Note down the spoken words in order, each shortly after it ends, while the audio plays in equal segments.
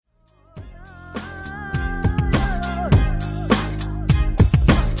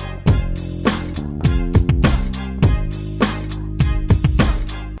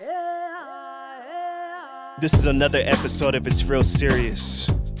This is another episode of It's Real Serious.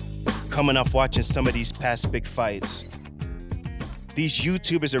 Coming off watching some of these past big fights. These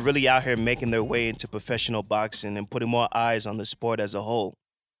YouTubers are really out here making their way into professional boxing and putting more eyes on the sport as a whole.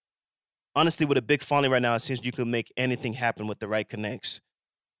 Honestly, with a big following right now, it seems you can make anything happen with the right connects.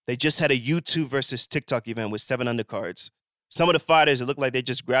 They just had a YouTube versus TikTok event with 7 undercards. Some of the fighters, it looked like they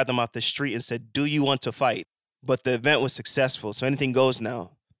just grabbed them off the street and said, "Do you want to fight?" But the event was successful, so anything goes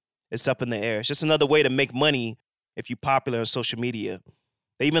now. It's up in the air. It's just another way to make money if you're popular on social media.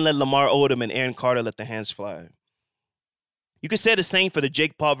 They even let Lamar Odom and Aaron Carter let their hands fly. You could say the same for the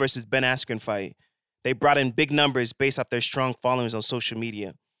Jake Paul versus Ben Askren fight. They brought in big numbers based off their strong followings on social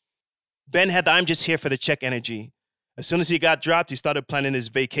media. Ben had the "I'm just here for the check" energy. As soon as he got dropped, he started planning his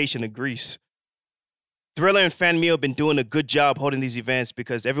vacation to Greece. Thriller and Fan Mio have been doing a good job holding these events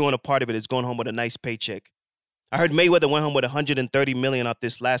because everyone a part of it is going home with a nice paycheck. I heard Mayweather went home with $130 million off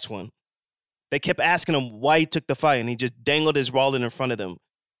this last one. They kept asking him why he took the fight, and he just dangled his wallet in front of them.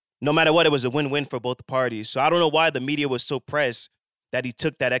 No matter what, it was a win-win for both parties. So I don't know why the media was so pressed that he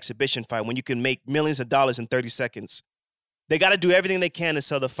took that exhibition fight when you can make millions of dollars in 30 seconds. They got to do everything they can to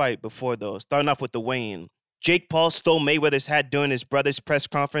sell the fight before, though, starting off with the weigh-in. Jake Paul stole Mayweather's hat during his brother's press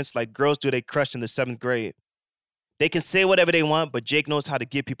conference like girls do they crushed in the 7th grade. They can say whatever they want, but Jake knows how to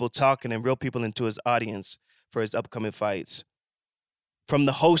get people talking and reel people into his audience for his upcoming fights. From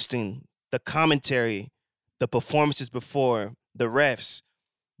the hosting, the commentary, the performances before, the refs,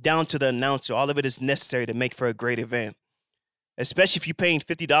 down to the announcer, all of it is necessary to make for a great event. Especially if you're paying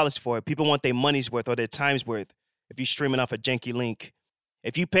 $50 for it, people want their money's worth or their time's worth if you're streaming off a janky link.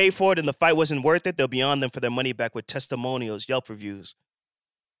 If you pay for it and the fight wasn't worth it, they'll be on them for their money back with testimonials, Yelp reviews.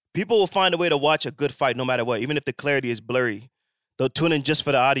 People will find a way to watch a good fight no matter what, even if the clarity is blurry. They'll tune in just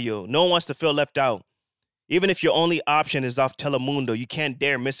for the audio. No one wants to feel left out. Even if your only option is off Telemundo, you can't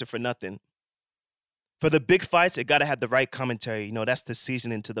dare miss it for nothing. For the big fights, it got to have the right commentary. You know, that's the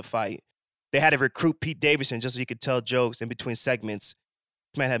seasoning to the fight. They had to recruit Pete Davidson just so he could tell jokes in between segments.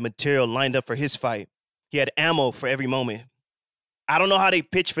 This man had material lined up for his fight. He had ammo for every moment. I don't know how they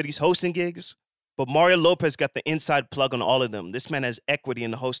pitch for these hosting gigs, but Mario Lopez got the inside plug on all of them. This man has equity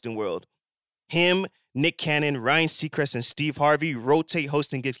in the hosting world. Him, Nick Cannon, Ryan Seacrest, and Steve Harvey rotate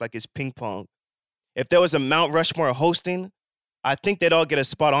hosting gigs like it's ping pong. If there was a Mount Rushmore of hosting, I think they'd all get a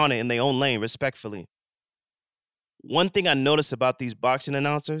spot on it in their own lane, respectfully. One thing I notice about these boxing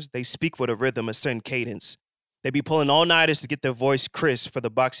announcers, they speak with a rhythm, a certain cadence. They be pulling all-nighters to get their voice crisp for the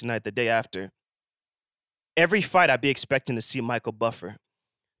boxing night the day after. Every fight, I'd be expecting to see Michael Buffer.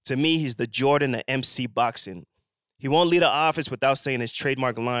 To me, he's the Jordan of MC boxing. He won't leave the office without saying his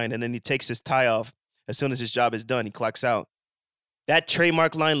trademark line, and then he takes his tie off. As soon as his job is done, he clocks out. That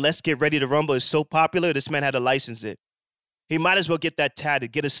trademark line, "Let's get ready to rumble," is so popular, this man had to license it. He might as well get that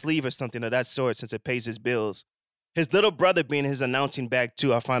tatted, get a sleeve or something of that sort since it pays his bills. His little brother being his announcing bag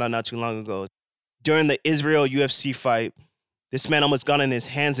too, I found out not too long ago. During the Israel UFC fight, this man almost got on his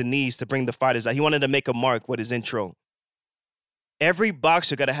hands and knees to bring the fighters out. He wanted to make a mark with his intro. Every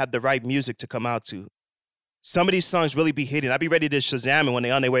boxer got to have the right music to come out to. Some of these songs really be hitting. I'd be ready to Shazam it when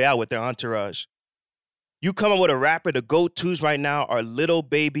they're on their way out with their entourage. You come up with a rapper, the go-tos right now are Lil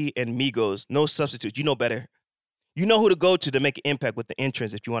Baby and Migos. No substitutes. You know better. You know who to go to make an impact with the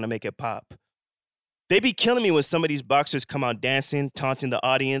entrance if you want to make it pop. They be killing me when some of these boxers come out dancing, taunting the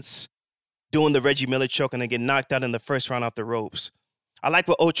audience, doing the Reggie Miller choke, and they get knocked out in the first round off the ropes. I like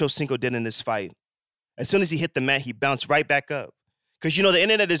what Ocho Cinco did in this fight. As soon as he hit the mat, he bounced right back up. Because, you know, the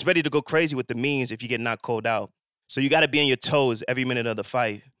internet is ready to go crazy with the memes if you get knocked cold out. So you got to be on your toes every minute of the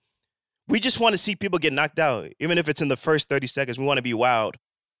fight. We just want to see people get knocked out. Even if it's in the first 30 seconds, we want to be wild.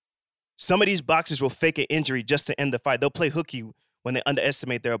 Some of these boxers will fake an injury just to end the fight. They'll play hooky when they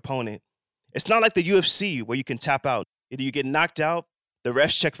underestimate their opponent. It's not like the UFC where you can tap out. Either you get knocked out, the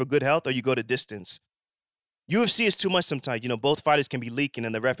refs check for good health, or you go to distance. UFC is too much sometimes. You know, both fighters can be leaking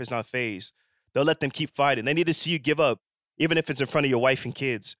and the ref is not phased. They'll let them keep fighting. They need to see you give up, even if it's in front of your wife and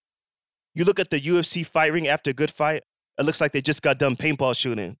kids. You look at the UFC fight ring after a good fight, it looks like they just got done paintball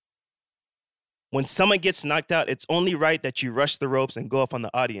shooting. When someone gets knocked out, it's only right that you rush the ropes and go off on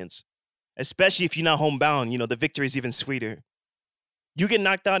the audience. Especially if you're not homebound, you know, the victory is even sweeter. You get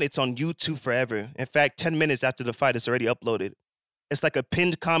knocked out, it's on YouTube forever. In fact, 10 minutes after the fight, it's already uploaded. It's like a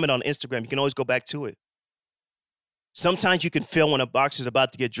pinned comment on Instagram. You can always go back to it. Sometimes you can feel when a boxer's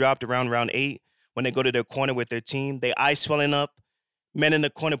about to get dropped around round 8, when they go to their corner with their team, their eyes swelling up, men in the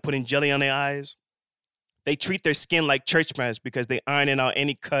corner putting jelly on their eyes. They treat their skin like church mats because they ironing out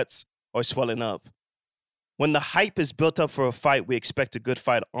any cuts or swelling up. When the hype is built up for a fight, we expect a good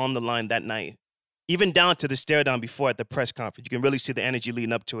fight on the line that night. Even down to the stare down before at the press conference, you can really see the energy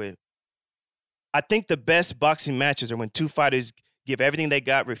leading up to it. I think the best boxing matches are when two fighters give everything they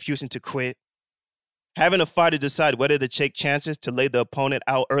got, refusing to quit. Having a fighter decide whether to take chances to lay the opponent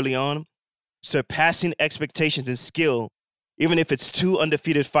out early on. Surpassing expectations in skill, even if it's two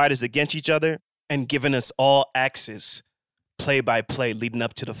undefeated fighters against each other, and giving us all access, play-by-play leading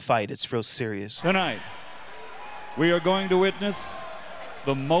up to the fight. It's real serious. Tonight, we are going to witness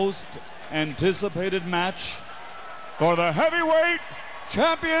the most anticipated match for the heavyweight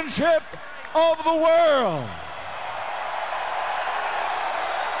championship of the world.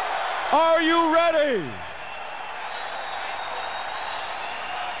 Are you ready?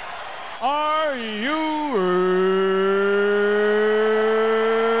 Are you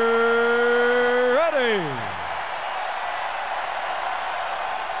ready?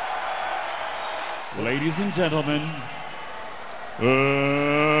 Ladies and gentlemen,